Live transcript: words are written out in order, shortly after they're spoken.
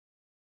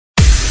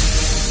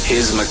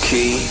Here's my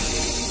key,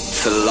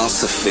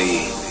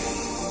 philosophy.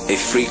 A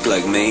freak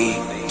like me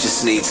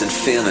just needs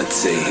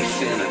infinity.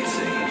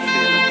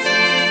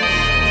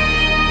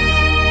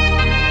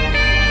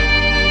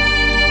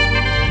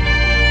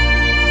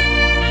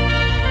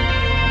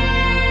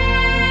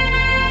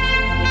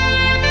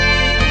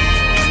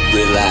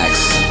 Relax,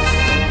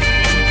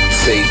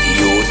 take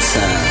your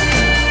time.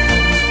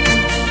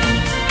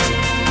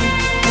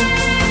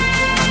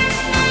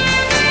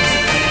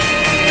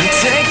 And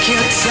take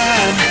your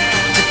time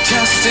to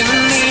trust in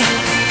me,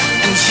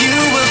 and you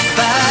will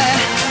find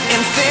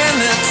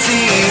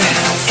infinity,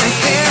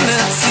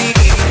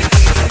 infinity.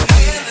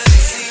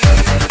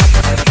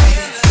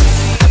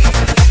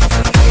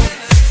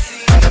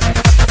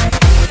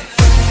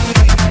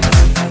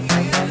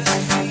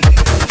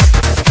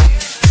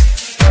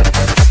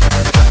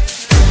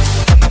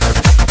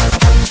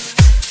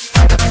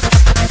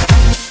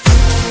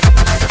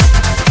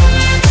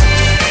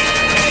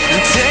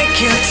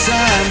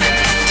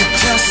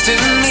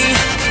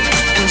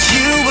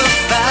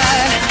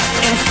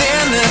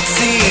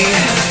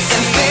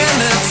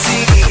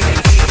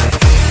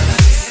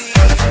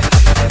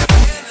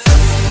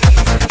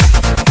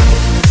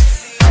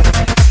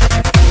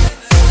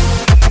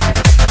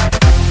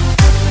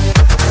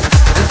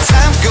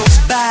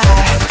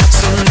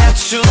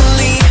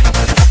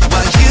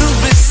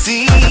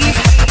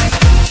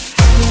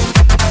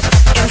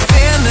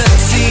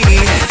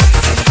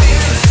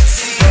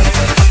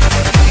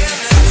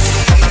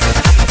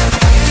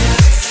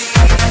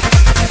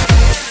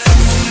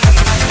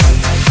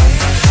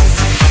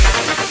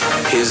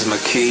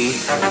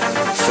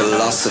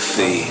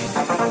 Philosophy.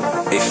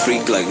 A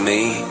freak like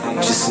me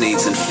just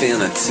needs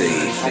infinity.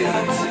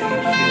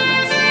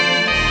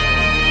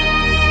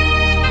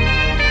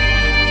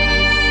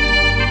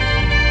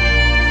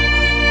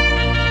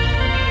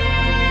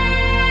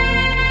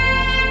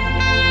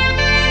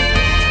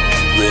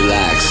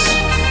 Relax,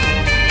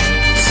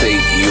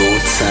 take your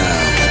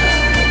time.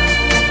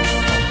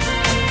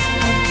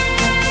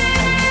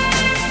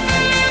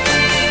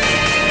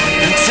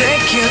 And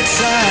take your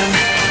time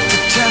to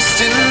trust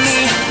in me,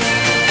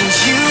 and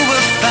you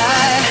will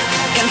find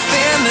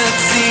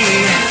infinity,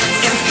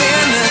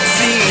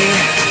 infinity,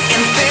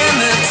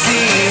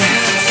 infinity,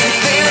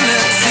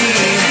 infinity,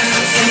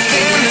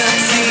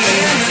 infinity,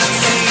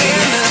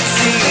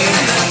 infinity,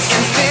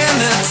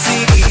 infinity.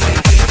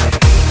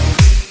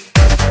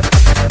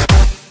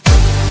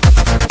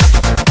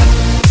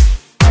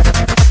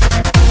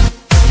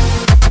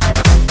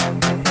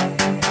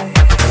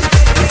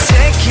 And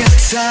take your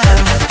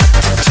time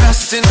to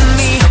trust in me.